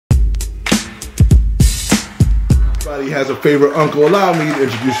Everybody has a favorite uncle. Allow me to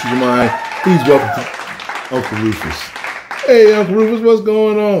introduce you to mine. Please welcome to Uncle Rufus. Hey, Uncle Rufus, what's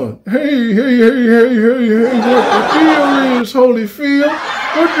going on? Hey, what the deal is, Holyfield?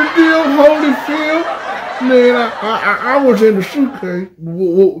 What the deal, Holyfield? Man, I was in the suitcase.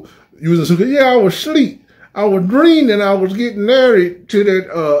 You was in the suitcase? Yeah, I was asleep. I was dreaming I was getting married to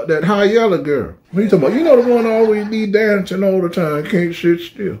that high yellow girl. What are you talking about? You know the one always be dancing all the time, can't sit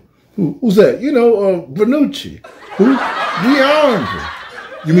still. Who's that? You know, Vanucci. Who? Beyonce.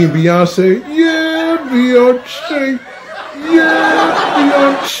 You mean Beyonce? Yeah, Beyonce. Yeah,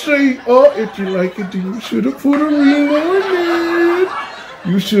 Beyonce. Oh, if you like it, you should have put a ring on it.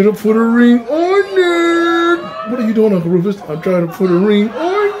 You should have put a ring on it. What are you doing, Uncle Rufus? I'm trying to put a ring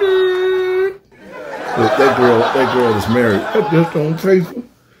on it. Look, that girl is married. That just don't faithful.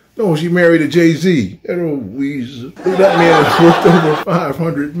 No, she married to Jay-Z. That old Weezer. That man is worth over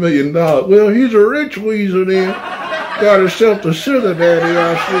 $500 million. Well, he's a rich Weezer then. Got herself a sugar daddy,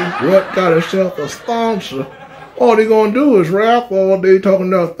 I see. What? Got herself a sponsor. All they gonna do is rap all day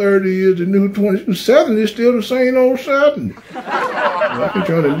talking about 30 years, the new 20. 70 is still the same old 70. I ain't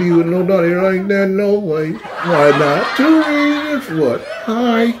trying to deal with nobody like that, no way. Why not? 2 reasons. What?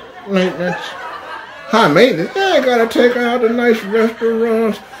 High maintenance. High maintenance? Yeah, I gotta take her out to nice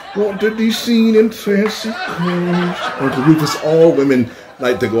restaurants. Want to be seen in fancy clothes. Uncle Rufus, all women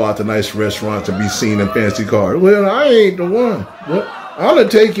like to go out to nice restaurants and be seen in fancy cars. Well, I ain't the one. What? I'm going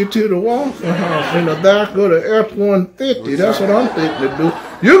to take you to the Waffle House in the back of the F-150. That's what I'm thinking to do.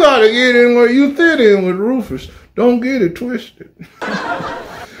 You got to get in where you fit in with Rufus. Don't get it twisted.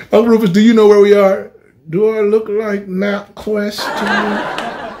 Uncle Rufus, do you know where we are? Do I look like MapQuest to you?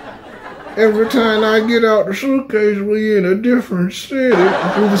 Every time I get out the suitcase, we in a different city.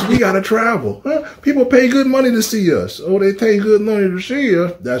 Uncle Rufus, we got to travel. Huh? People pay good money to see us. Oh, they pay good money to see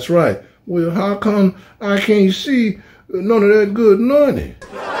us? That's right. Well, how come I can't see none of that good money?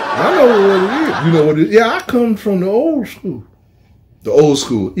 I know what it is. You know what it is? Yeah, I come from the old school. The old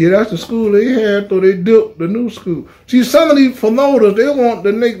school. Yeah, that's the school they had, so they built the new school. See, some of these promoters, they want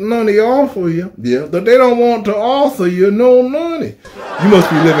to make money off of you. Yeah, but they don't want to offer you no money. You must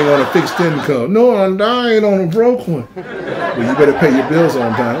be living on a fixed income. No, I'm dying on a broke one. Well, you better pay your bills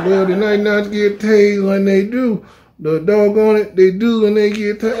on time. Well, they might not get paid when they do. The doggone it, they do when they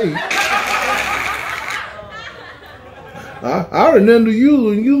get paid. I remember you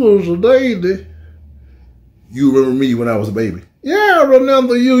when you was a baby. You remember me when I was a baby? Yeah, I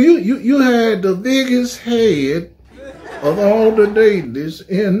remember you. You had the biggest head of all the ladies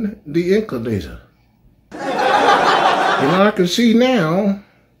in the incubator. And I can see now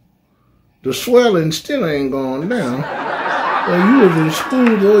the swelling still ain't gone down. Well, you was in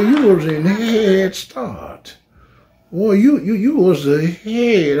school, boy. You was in Head Start. Boy, you was the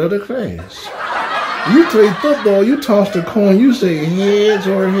head of the class. You play football, you toss the coin, you say heads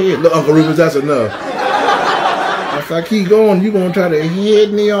or head. Look, Uncle Rufus, that's enough. If I keep going, you're going to try to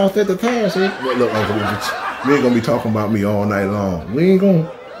head me off at the pass. Eh? Look, Uncle Rufus, you ain't going to be talking about me all night long. We ain't going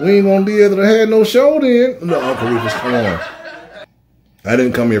to be able to have no show then. Look, Uncle Rufus, come on. I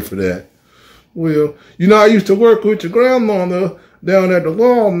didn't come here for that. Well, you know, I used to work with your grandmother down at the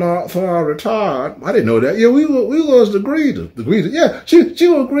Walmart before I retired. I didn't know that. Yeah, we was the greeters. The greeters. Yeah, she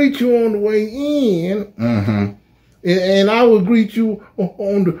would greet you on the way in. Mm-hmm. And I would greet you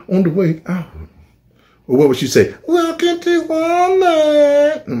on the way out. Well, what would she say? Welcome to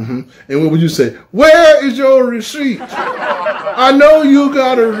Walmart. Mm-hmm. And what would you say? Where is your receipt? I know you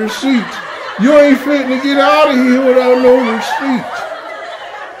got a receipt. You ain't fitting to get out of here without no receipt.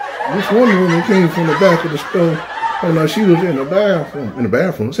 This one woman came from the back of the store. Oh, no, she was in the bathroom. In the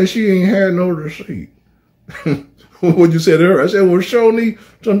bathroom. Said she ain't had no receipt. What'd you say to her? I said, well, show me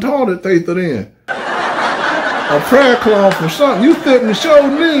some toilet paper then. A prayer cloth or something. You couldn't show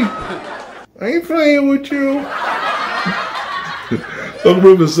me. I ain't playing with you. Uncle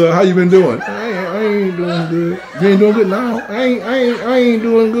Rufus, how you been doing? I ain't doing good. You ain't doing good now? I ain't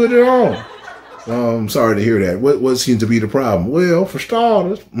doing good at all. I'm sorry to hear that. What seems to be the problem? Well, for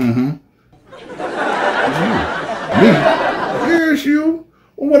starters, Me? Yes, you.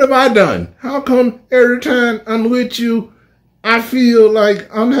 Well, what have I done? How come every time I'm with you, I feel like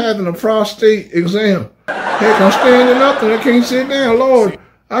I'm having a prostate exam? Heck, I'm standing up and I can't sit down. Lord,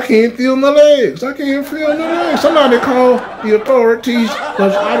 I can't feel my legs. I can't feel my legs. Somebody call the authorities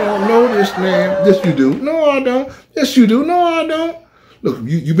because I don't know this man. Yes, you do. No, I don't. Yes, you do. No, I don't. Look,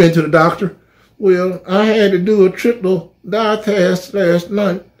 you been to the doctor? Well, I had to do a triple bypass last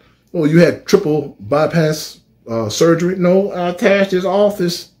night. Oh, you had triple bypass surgery? No, I attached his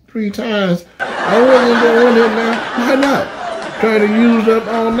office 3 times. I wasn't doing it now. Why not? Trying to use up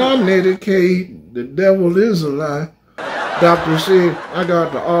all my Medicaid. The devil is a lie. Doctor said I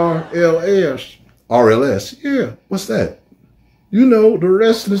got the RLS. RLS? Yeah, what's that? You know, the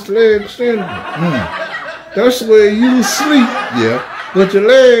restless leg syndrome. That's where you sleep, yeah, but your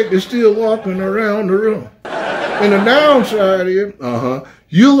leg is still walking around the room. And the downside is,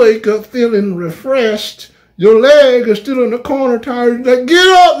 you wake up feeling refreshed. Your leg is still in the corner tired. Like, get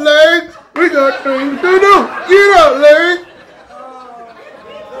up, leg. We got things to do. Get up, leg.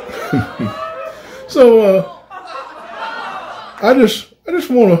 So, I just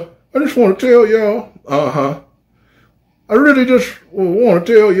wanna tell y'all, I really just want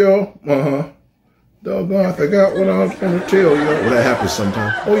to tell y'all, doggone, I forgot what I was going to tell y'all. Well, that happens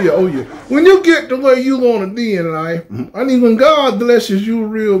sometimes. Oh yeah. When you get the way you want to be in life, I mean, when God blesses you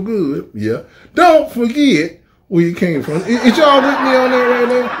real good, yeah, don't forget where you came from. Is y'all with me on that right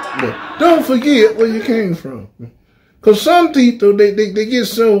now? But don't forget where you came from. Because some people, they get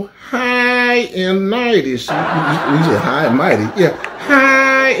so high and mighty. See, we say high and mighty. Yeah,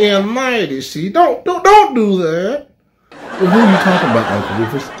 high and mighty. See, don't do that. Well, who are you talking about, Uncle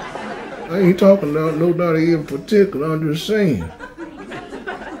Rufus? I ain't talking about nobody in particular. I'm just saying.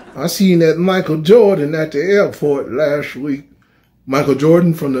 I seen that Michael Jordan at the airport last week. Michael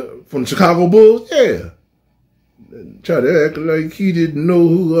Jordan from the Chicago Bulls? Yeah. Try to act like he didn't know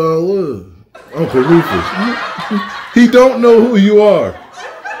who I was. Uncle Rufus. He don't know who you are.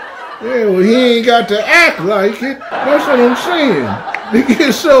 Yeah, well, he ain't got to act like it. That's what I'm saying. They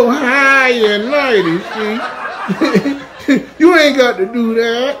get so high and mighty, see? You ain't got to do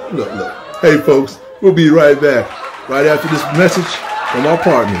that. Look. Hey, folks, we'll be right back. Right after this message from our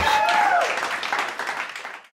partners.